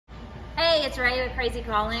Hey, it's Ray with Crazy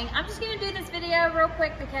Calling. I'm just going to do this video real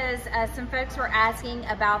quick because some folks were asking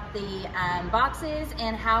about the boxes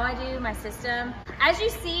and how I do my system. As you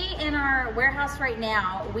see in our warehouse right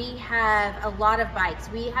now, we have a lot of bikes.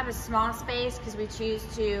 We have a small space because we choose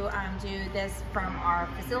to do this from our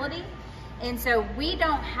facility. And so we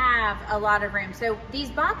don't have a lot of room. So these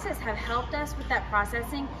boxes have helped us with that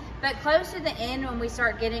processing, but close to the end when we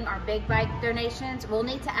start getting our big bike donations, we'll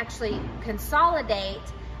need to actually consolidate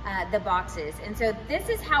the boxes. And so this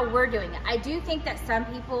is how we're doing it. I do think that some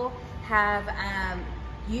people have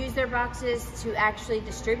used their boxes to actually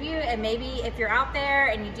distribute, and maybe if you're out there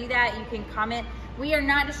and you do that, you can comment. We are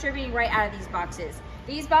not distributing right out of these boxes.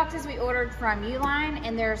 These boxes we ordered from Uline,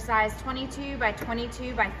 and they're size 22 by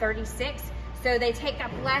 22 by 36. So they take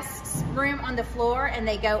up less room on the floor and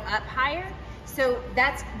they go up higher. So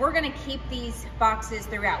we're gonna keep these boxes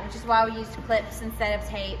throughout, which is why we used clips instead of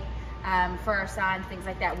tape for our signs, things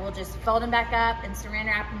like that. We'll just fold them back up and saran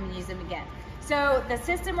wrap them and use them again. So the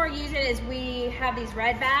system we're using is we have these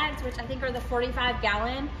red bags, which I think are the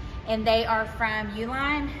 45-gallon, and they are from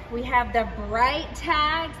Uline. We have the bright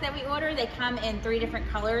tags that we order. They come in 3 different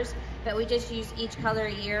colors, but we just use each color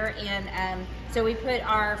a year. And so we put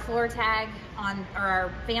our floor tag on, or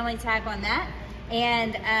our family tag on that.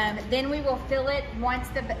 And then we will fill it once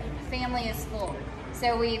the family is full.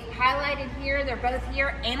 So we've highlighted here, they're both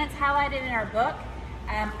here, and it's highlighted in our book.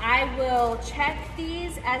 I will check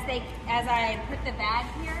these as I put the bag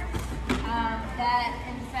here. That,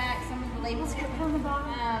 in fact, some of the labels are on the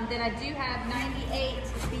bottom. Then I do have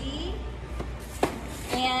 98B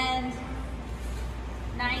and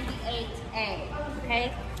 98A,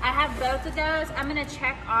 okay? I have both of those. I'm gonna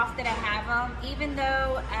check off that I have them. Even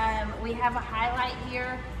though we have a highlight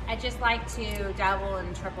here, I just like to double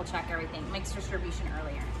and triple check everything. Makes distribution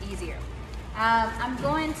earlier, easier. I'm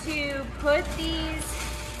going to put these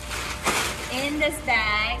in this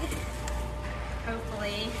bag,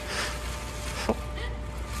 hopefully.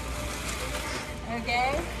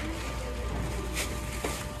 Okay.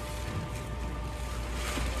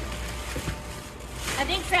 I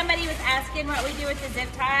think somebody was asking what we do with the zip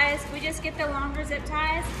ties. We just get the longer zip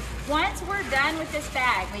ties. Once we're done with this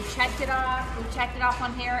bag, we checked it off. We checked it off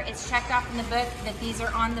on here. It's checked off in the book that these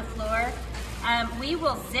are on the floor. We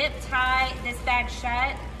will zip tie this bag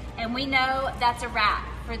shut, and we know that's a wrap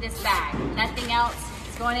for this bag. Nothing else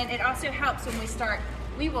is going in. It also helps when we start.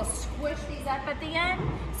 We will squish these up at the end,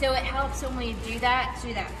 so it helps when we do that.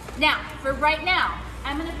 Now, for right now,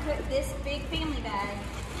 I'm gonna put this big family bag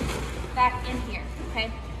back in here,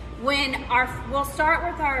 okay? We'll start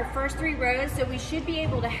with our first 3 rows, so we should be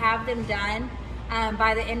able to have them done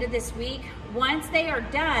by the end of this week. Once they are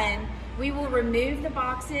done, we will remove the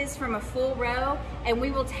boxes from a full row, and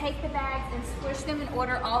we will take the bags and squish them in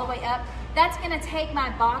order all the way up. That's gonna take my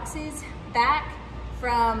boxes back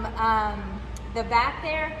from the back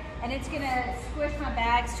there, and it's gonna squish my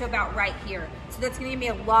bags to about right here. So that's gonna give me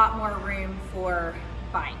a lot more room for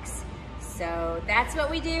bikes. So that's what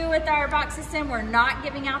we do with our box system. We're not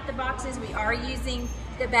giving out the boxes. We are using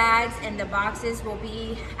the bags, and the boxes will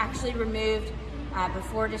be actually removed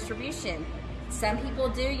before distribution. Some people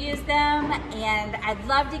do use them, and I'd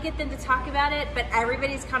love to get them to talk about it, but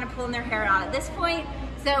everybody's kind of pulling their hair out at this point,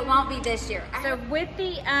 so it won't be this year. So with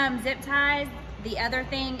the zip ties, the other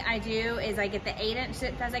thing I do is I get the 8-inch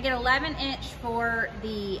zip ties. I get 11-inch for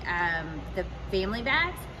the family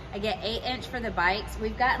bags. I get 8-inch for the bikes.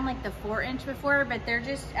 We've gotten like the 4-inch before, but they're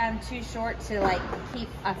just too short to like keep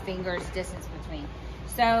a finger's distance between.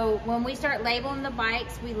 So when we start labeling the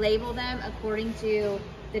bikes, we label them according to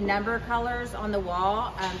the number colors on the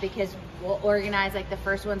wall, because we'll organize like the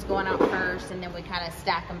first one's going out first, and then we kind of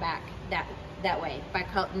stack them back that way.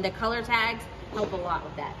 The color tags help a lot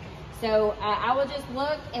with that. So I will just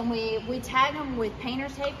look, and we tag them with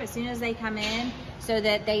painter's tape as soon as they come in, so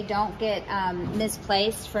that they don't get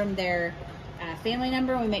misplaced from their family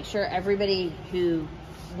number. We make sure everybody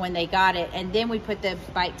when they got it, and then we put the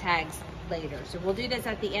bike tags later. So we'll do this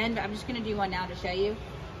at the end, but I'm just gonna do one now to show you.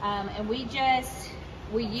 And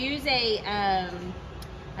we use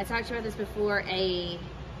I talked about this before,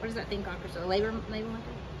 what is that thing called? A label maker?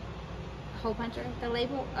 Hole puncher? The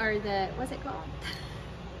label, or what's it called?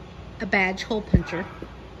 A badge hole puncher.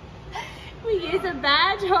 We use a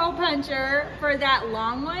badge hole puncher for that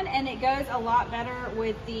long one, and it goes a lot better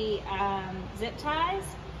with the zip ties.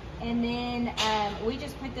 And then we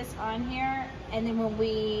just put this on here, and then when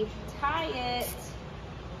we tie it,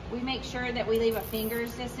 we make sure that we leave a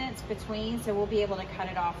finger's distance between, so we'll be able to cut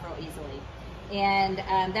it off real easily. And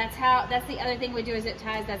that's the other thing we do is zip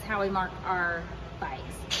ties. That's how we mark our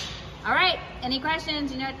bikes. All right, any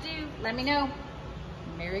questions, you know what to do, let me know.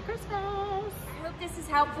 Merry Christmas. I hope this is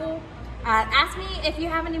helpful. Ask me if you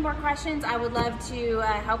have any more questions. I would love to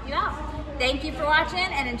help you out. Thank you for watching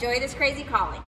and enjoy this crazy calling.